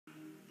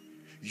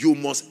you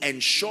must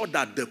ensure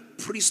that the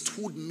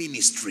priesthood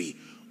ministry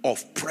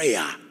of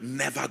prayer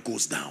never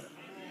goes down.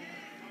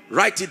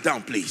 Write it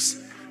down,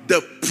 please.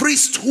 The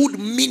priesthood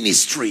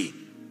ministry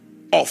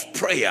of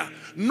prayer.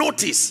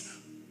 Notice,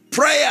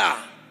 prayer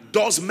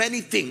does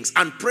many things,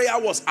 and prayer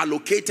was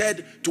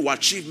allocated to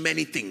achieve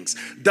many things.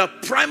 The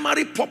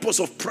primary purpose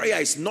of prayer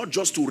is not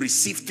just to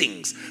receive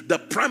things. The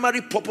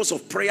primary purpose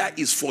of prayer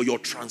is for your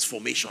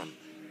transformation.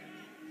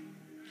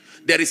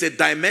 There is a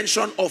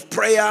dimension of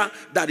prayer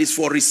that is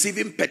for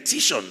receiving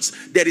petitions.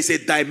 There is a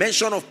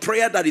dimension of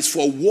prayer that is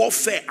for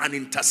warfare and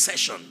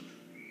intercession.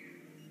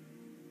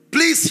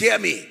 Please hear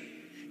me.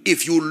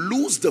 If you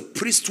lose the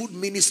priesthood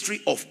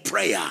ministry of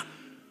prayer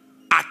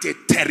at a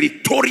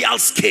territorial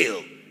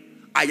scale,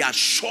 I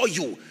assure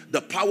you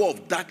the power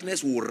of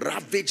darkness will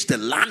ravage the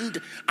land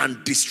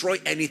and destroy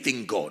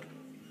anything God.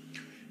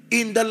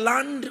 In the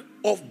land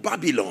of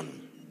Babylon,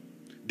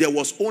 there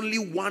was only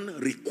one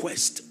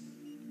request,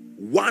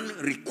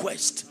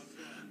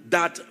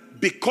 that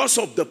because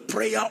of the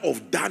prayer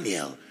of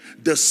Daniel,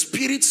 the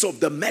spirits of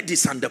the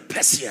Medes and the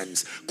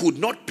Persians could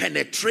not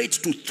penetrate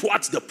to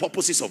thwart the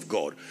purposes of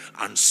God.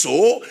 And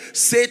so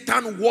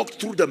Satan walked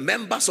through the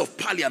members of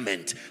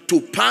parliament to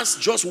pass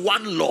just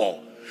one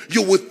law.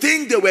 You would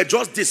think they were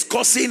just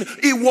discussing,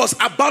 it was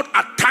about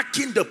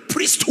attacking the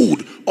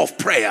priesthood of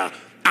prayer.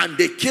 And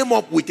they came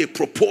up with a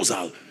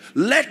proposal.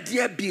 Let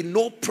there be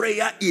no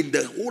prayer in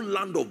the whole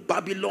land of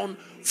Babylon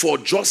for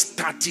just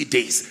 30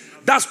 days.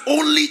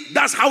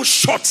 That's how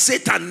short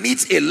Satan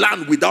needs a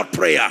land without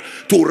prayer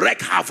to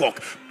wreak havoc.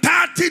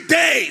 30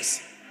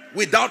 days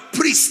without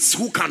priests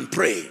who can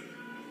pray.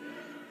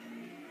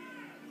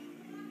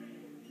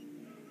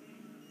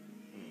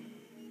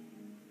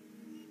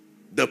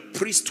 The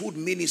priesthood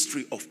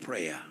ministry of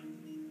prayer.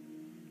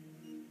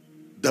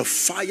 The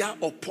fire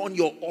upon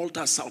your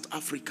altar, South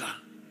Africa,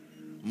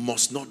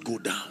 must not go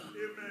down.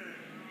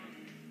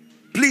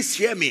 Please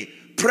hear me.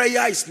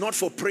 Prayer is not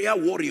for prayer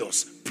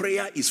warriors.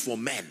 Prayer is for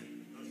men.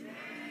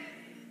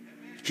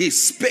 He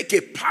spake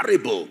a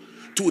parable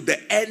to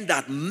the end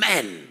that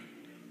men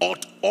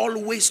ought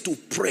always to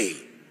pray.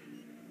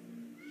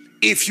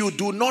 If you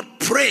do not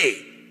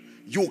pray,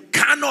 you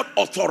cannot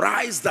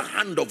authorize the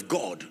hand of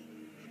God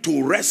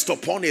to rest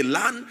upon a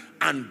land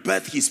and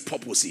birth his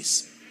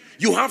purposes.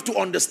 You have to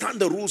understand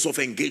the rules of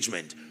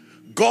engagement.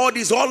 God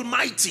is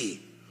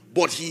almighty,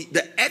 but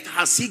the earth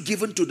has he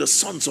given to the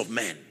sons of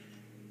men.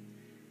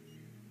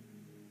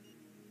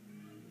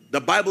 The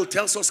Bible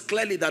tells us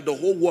clearly that the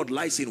whole world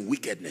lies in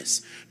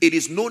wickedness. It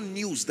is no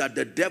news that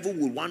the devil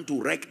will want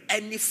to wreck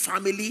any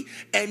family,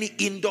 any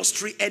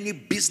industry, any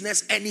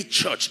business, any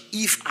church,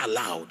 if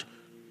allowed.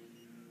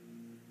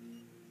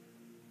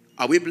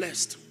 Are we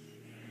blessed?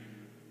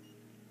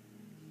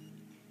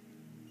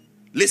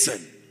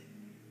 Listen,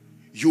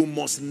 you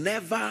must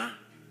never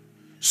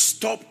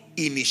stop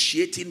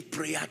initiating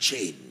prayer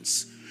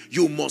chains.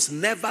 You must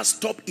never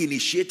stop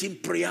initiating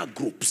prayer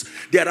groups.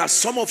 There are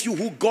some of you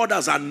who God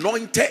has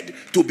anointed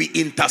to be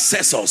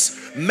intercessors,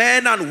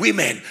 men and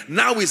women.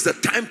 Now is the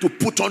time to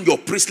put on your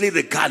priestly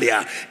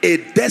regalia. A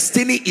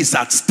destiny is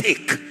at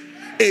stake.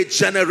 A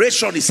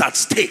generation is at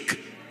stake.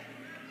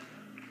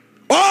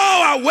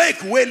 Oh, awake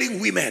wailing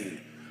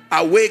women.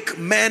 Awake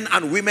men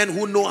and women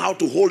who know how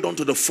to hold on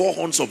to the four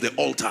horns of the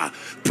altar.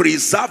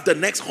 Preserve the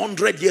next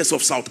 100 years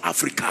of South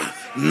Africa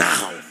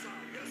now.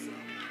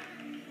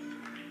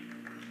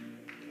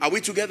 Are we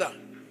together?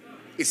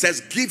 It says,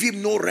 give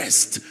him no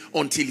rest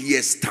until he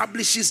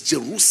establishes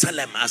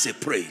Jerusalem as a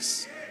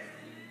praise.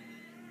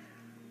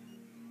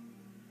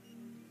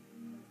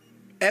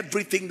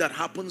 Everything that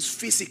happens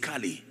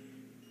physically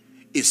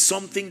is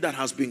something that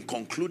has been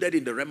concluded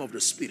in the realm of the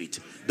spirit.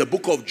 The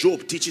book of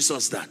Job teaches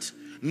us that.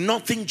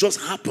 Nothing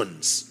just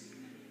happens.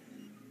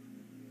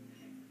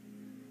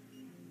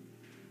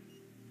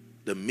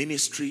 The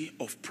ministry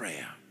of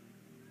prayer.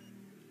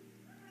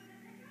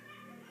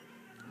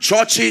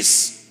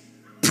 Churches,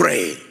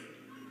 pray.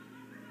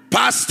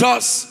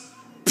 Pastors,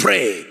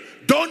 pray.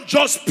 Don't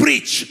just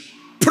preach.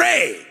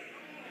 Pray.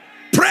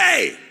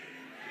 Pray.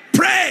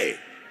 Pray.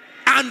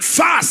 And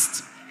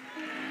fast.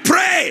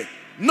 Pray.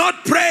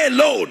 Not pray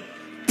alone.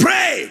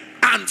 Pray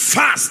and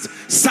fast.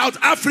 South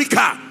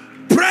Africa,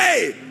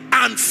 pray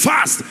and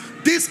fast.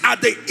 These are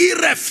the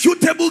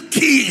irrefutable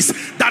keys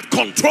that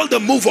control the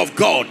move of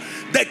God.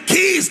 The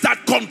keys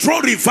that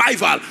control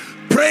revival.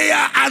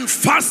 Prayer and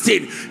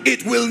fasting.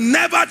 It will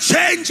never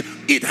change.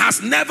 It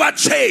has never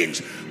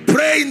changed.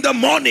 Pray in the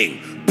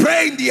morning.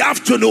 Pray in the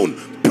afternoon.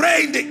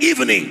 Pray in the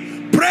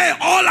evening. Pray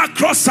all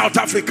across South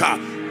Africa.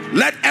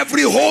 Let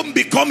every home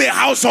become a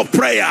house of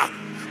prayer.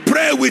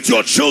 Pray with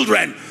your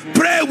children.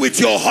 Pray with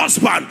your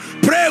husband.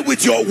 Pray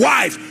with your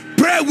wife.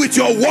 Pray with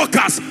your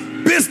workers.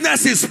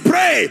 Businesses,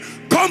 pray.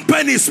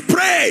 Companies,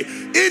 pray.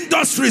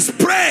 Industries,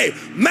 pray.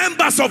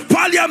 Members of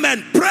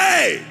parliament,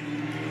 pray.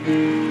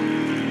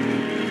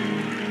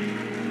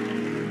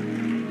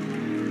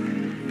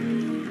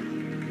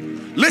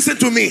 Listen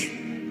to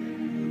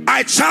me.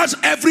 I charge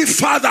every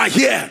father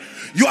here.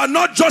 You are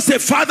not just a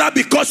father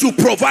because you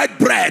provide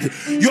bread.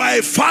 You are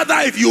a father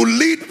if you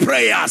lead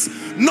prayers.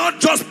 Not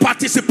just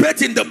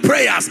participate in the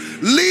prayers.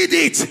 Lead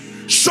it.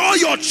 Show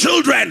your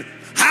children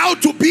how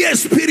to be a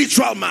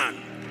spiritual man.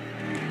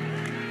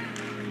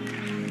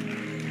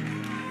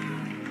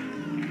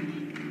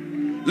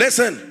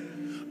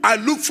 Listen, I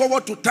look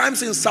forward to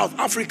times in South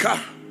Africa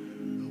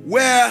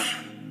where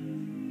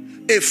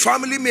a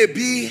family may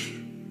be,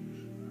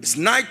 it's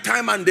night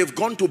time and they've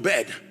gone to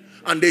bed,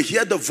 and they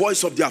hear the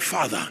voice of their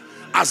father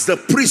as the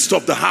priest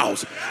of the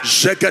house.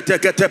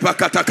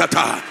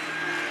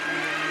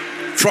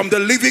 From the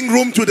living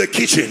room to the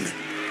kitchen.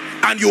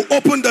 And you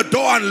open the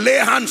door and lay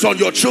hands on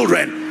your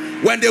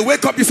children. When they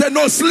wake up, you say,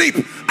 no, sleep.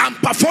 I'm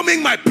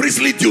performing my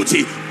priestly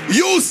duty.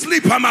 You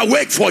sleep, I'm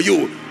awake for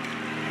you.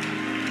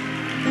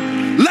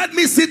 Let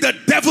me see the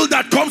devil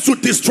that comes to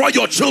destroy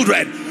your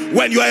children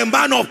when you are a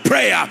man of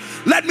prayer.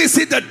 Let me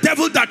see the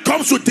devil that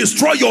comes to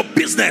destroy your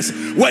business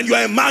when you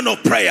are a man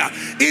of prayer.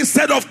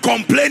 Instead of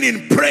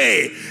complaining,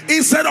 pray.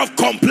 Instead of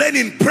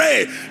complaining,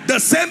 pray. The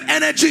same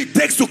energy it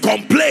takes to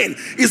complain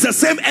is the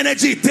same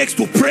energy it takes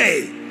to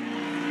pray.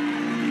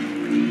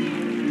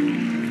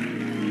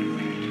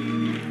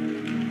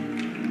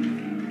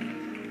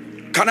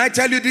 Can I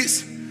tell you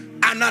this?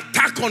 An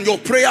attack on your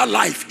prayer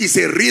life is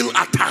a real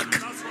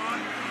attack.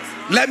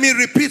 Let me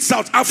repeat,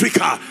 South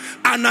Africa.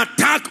 An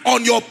attack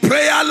on your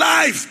prayer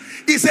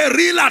life is a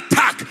real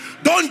attack.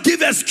 Don't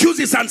give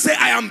excuses and say,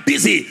 I am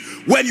busy.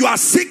 When you are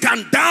sick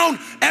and down,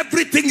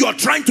 everything you're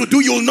trying to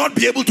do, you'll not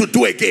be able to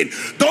do again.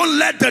 Don't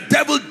let the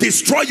devil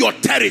destroy your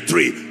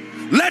territory.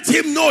 Let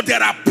him know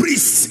there are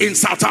priests in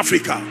South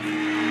Africa.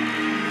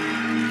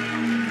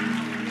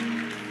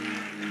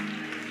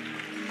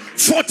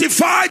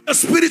 Fortify the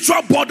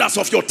spiritual borders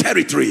of your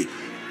territory.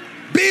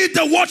 Be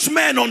the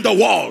watchman on the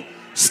wall.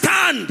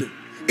 Stand.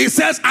 It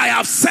says, I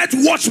have set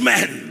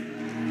watchmen.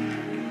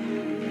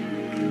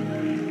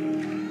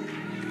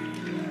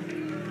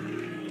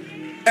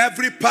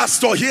 Every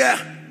pastor here,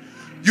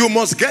 you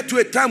must get to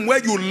a time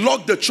where you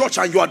lock the church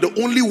and you are the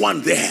only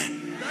one there.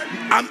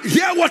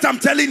 Hear what I'm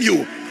telling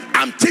you.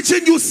 I'm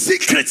teaching you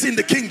secrets in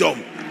the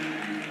kingdom.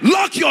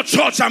 Lock your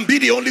church and be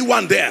the only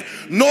one there.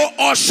 No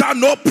usher,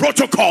 no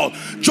protocol.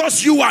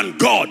 Just you and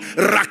God.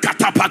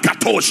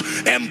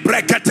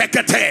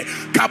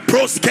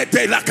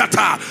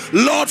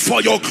 Lord,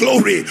 for your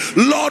glory.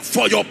 Lord,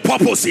 for your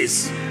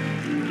purposes.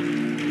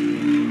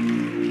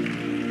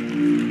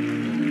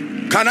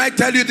 Can I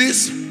tell you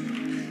this?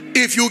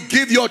 If you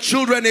give your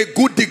children a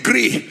good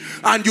degree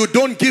and you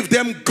don't give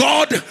them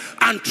God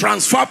and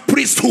transfer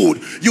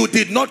priesthood, you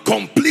did not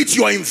complete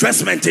your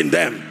investment in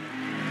them.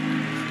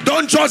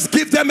 Don't just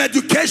give them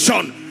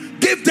education,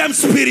 give them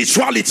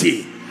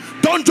spirituality.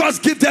 Don't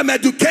just give them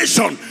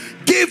education,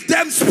 give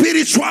them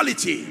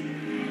spirituality.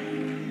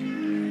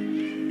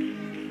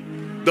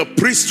 The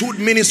priesthood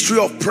ministry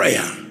of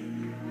prayer.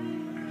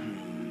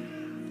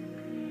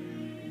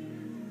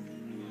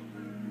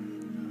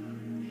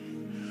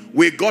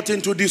 We got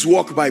into this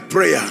work by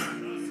prayer.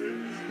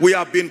 We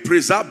have been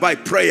preserved by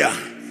prayer.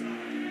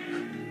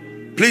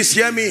 Please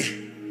hear me.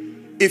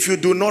 If you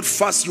do not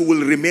fast, you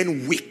will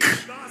remain weak.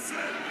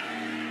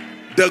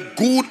 The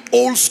good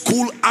old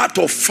school art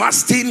of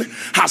fasting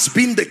has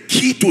been the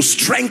key to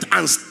strength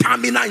and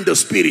stamina in the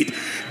spirit.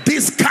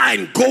 This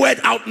kind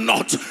goeth out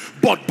not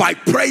but by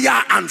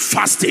prayer and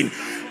fasting.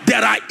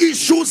 There are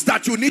issues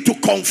that you need to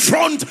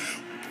confront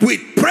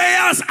with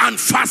prayers and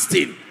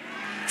fasting.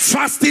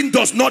 Fasting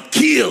does not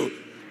kill.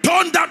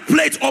 Turn that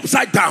plate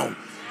upside down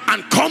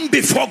and come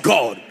before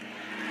God.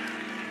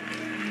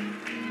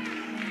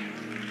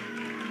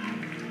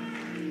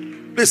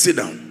 Please sit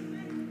down.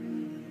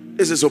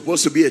 This is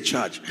supposed to be a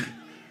charge.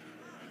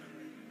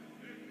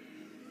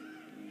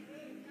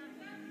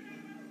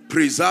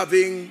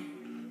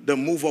 Preserving the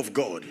move of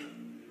God.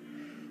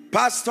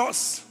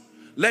 Pastors,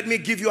 let me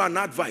give you an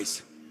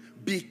advice.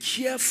 Be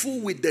careful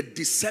with the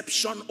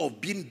deception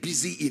of being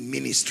busy in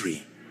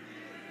ministry.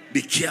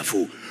 Be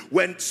careful.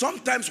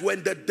 Sometimes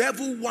when the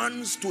devil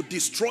wants to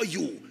destroy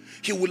you,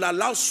 he will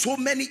allow so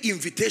many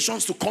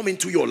invitations to come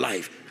into your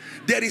life.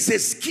 There is a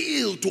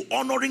skill to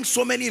honoring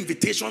so many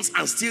invitations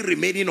and still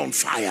remaining on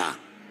fire.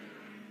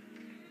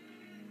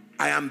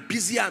 I am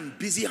busy and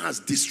busy has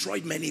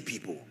destroyed many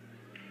people.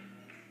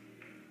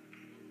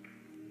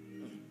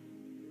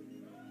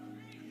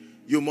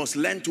 You must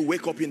learn to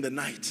wake up in the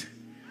night.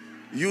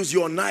 Use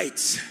your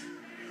nights.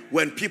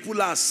 When people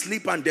are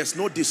asleep and there's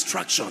no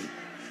distraction,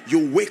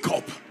 you wake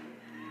up.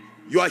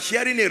 You are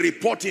hearing a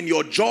report in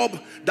your job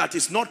that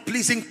is not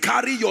pleasing.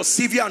 Carry your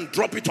CV and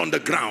drop it on the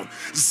ground.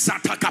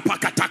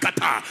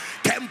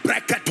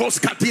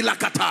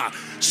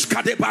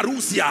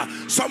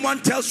 Someone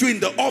tells you in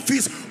the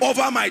office,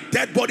 over my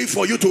dead body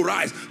for you to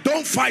rise.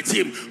 Don't fight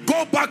him.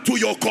 Go back to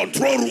your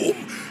control room.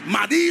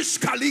 Madish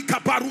kalika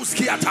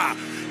baruskiata.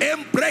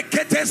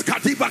 Embreketes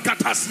katiba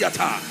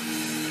katasiata.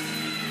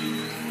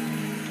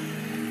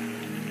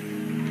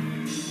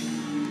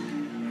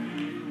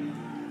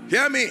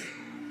 Hear me.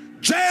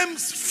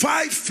 James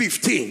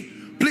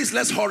 5:15. Please,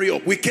 let's hurry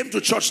up. We came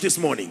to church this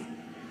morning.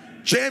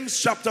 James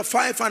chapter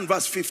 5 and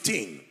verse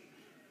 15.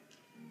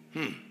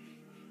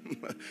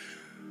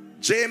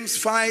 James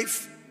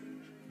 5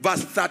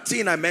 verse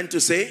 13, I meant to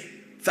say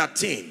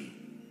 13.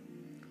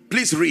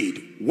 Please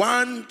read.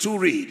 1, 2,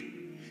 read.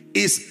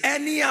 Is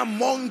any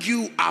among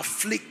you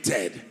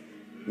afflicted?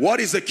 What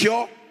is the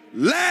cure?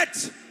 Let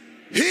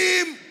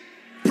him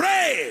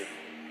pray.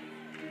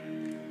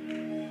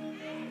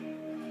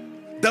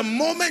 The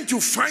moment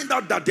you find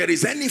out that there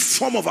is any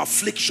form of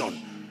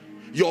affliction,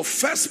 your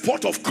first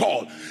port of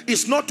call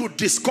is not to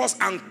discuss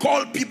and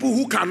call people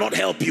who cannot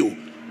help you.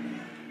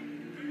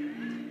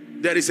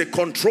 There is a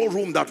control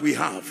room that we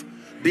have.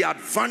 The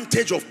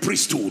advantage of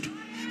priesthood.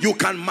 You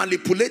can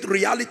manipulate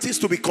realities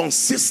to be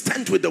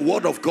consistent with the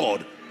word of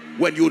God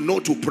when you know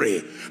to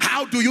pray.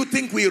 How do you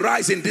think we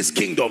rise in this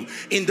kingdom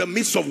in the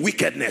midst of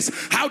wickedness?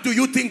 How do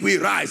you think we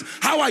rise?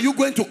 How are you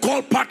going to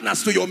call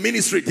partners to your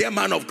ministry, dear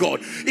man of God?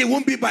 It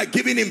won't be by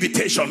giving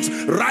invitations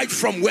right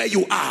from where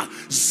you are.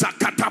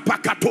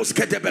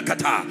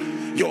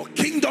 Your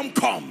kingdom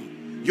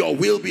come, your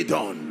will be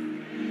done.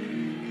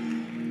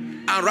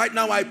 And right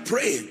now I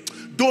pray,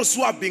 those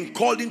who have been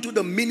called into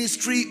the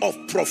ministry of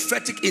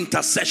prophetic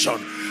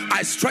intercession,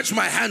 I stretch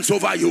my hands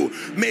over you.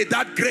 May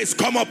that grace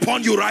come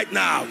upon you right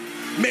now.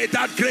 May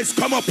that grace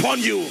come upon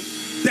you.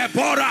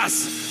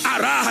 Deborah's,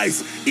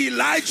 arise.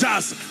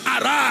 Elijah's,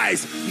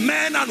 arise.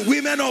 Men and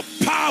women of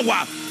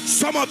power.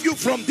 Some of you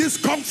from this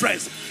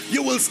conference,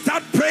 you will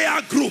start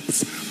prayer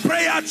groups,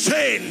 prayer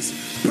chains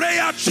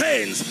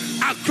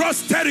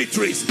across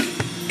territories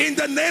in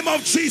the name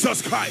of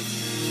Jesus Christ.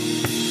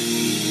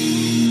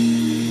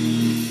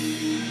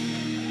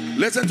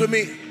 Listen to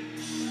me.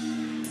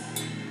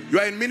 You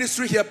are in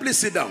ministry here. Please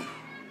sit down.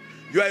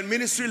 You are in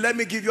ministry. Let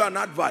me give you an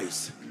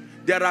advice.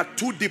 There are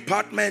 2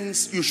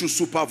 departments you should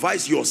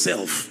supervise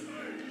yourself.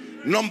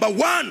 Number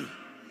 1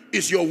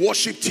 is your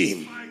worship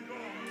team.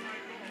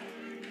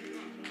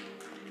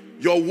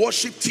 Your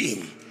worship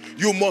team.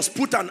 You must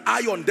put an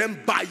eye on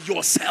them by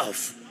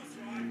yourself.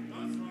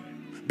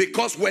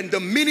 Because when the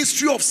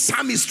ministry of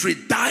psalmistry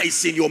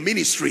dies in your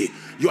ministry,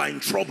 you are in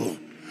trouble.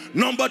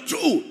 Number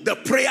 2, the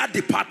prayer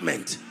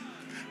department.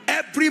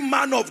 Every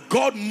man of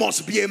God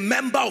must be a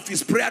member of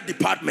his prayer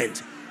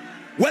department.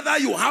 Whether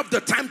you have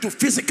the time to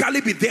physically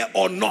be there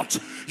or not,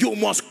 you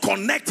must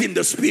connect in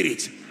the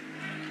spirit.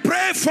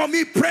 Pray for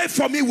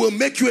me will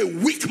make you a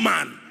weak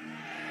man.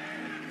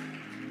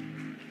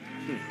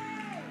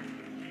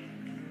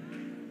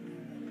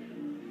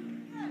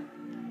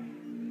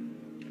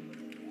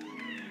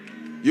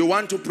 You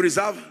want to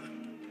preserve?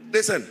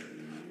 Listen,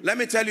 let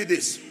me tell you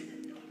this.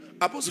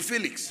 Apostle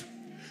Felix,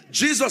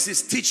 Jesus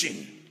is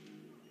teaching.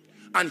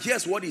 And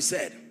here's what he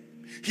said.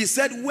 He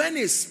said, when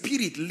a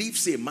spirit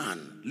leaves a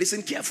man,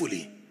 listen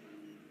carefully,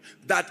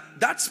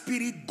 that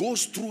spirit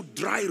goes through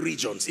dry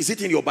regions. Is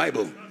it in your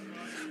Bible?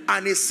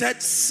 And he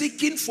said,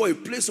 seeking for a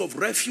place of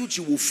refuge,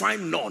 he will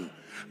find none.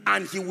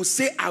 And he will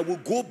say, I will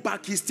go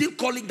back. He's still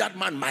calling that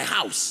man my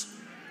house.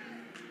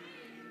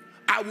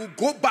 I will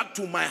go back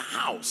to my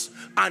house.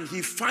 And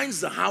he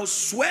finds the house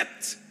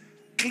swept,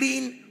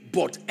 clean,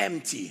 but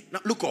empty.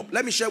 Now look up.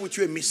 Let me share with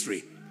you a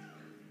mystery.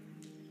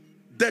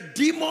 The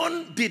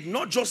demon did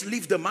not just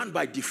leave the man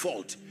by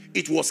default.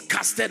 It was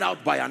casted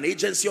out by an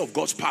agency of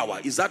God's power.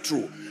 Is that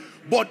true?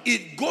 But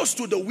it goes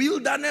to the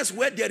wilderness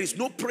where there is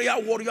no prayer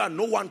warrior and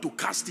no one to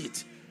cast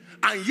it.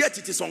 And yet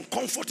it is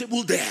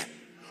uncomfortable there.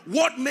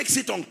 What makes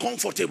it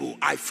uncomfortable?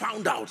 I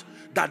found out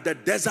that the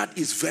desert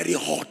is very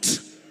hot.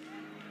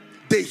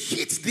 The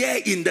heat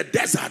there in the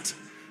desert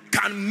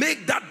can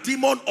make that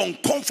demon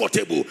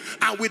uncomfortable.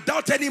 And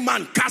without any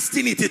man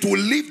casting it, it will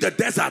leave the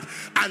desert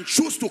and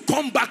choose to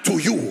come back to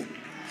you.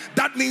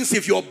 That means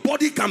if your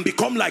body can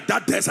become like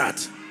that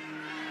desert,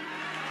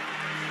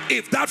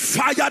 if that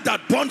fire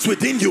that burns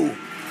within you,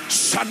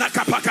 if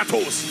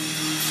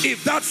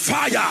that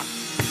fire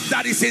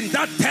that is in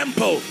that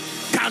temple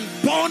can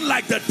burn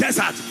like the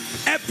desert,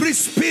 every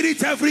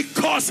spirit, every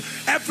curse,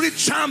 every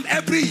charm,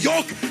 every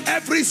yoke,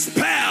 every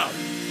spell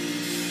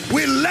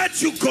will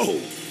let you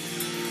go.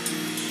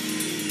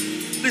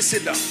 Please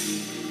sit down.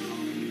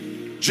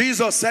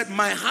 Jesus said,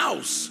 my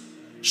house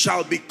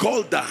shall be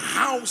called the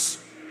house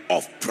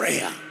of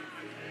prayer.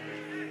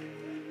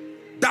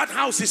 That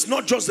house is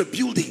not just a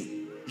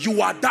building.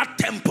 You are that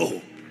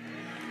temple.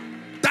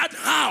 That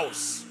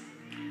house.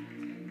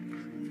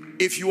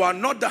 If you are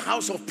not the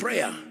house of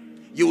prayer,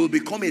 you will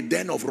become a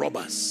den of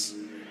robbers.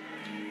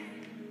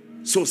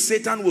 So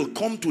Satan will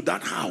come to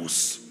that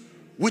house,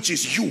 which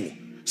is you.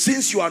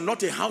 Since you are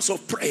not a house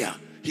of prayer,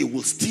 he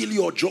will steal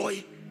your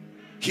joy.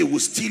 He will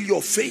steal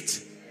your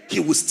faith.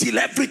 He will steal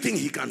everything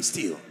he can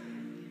steal.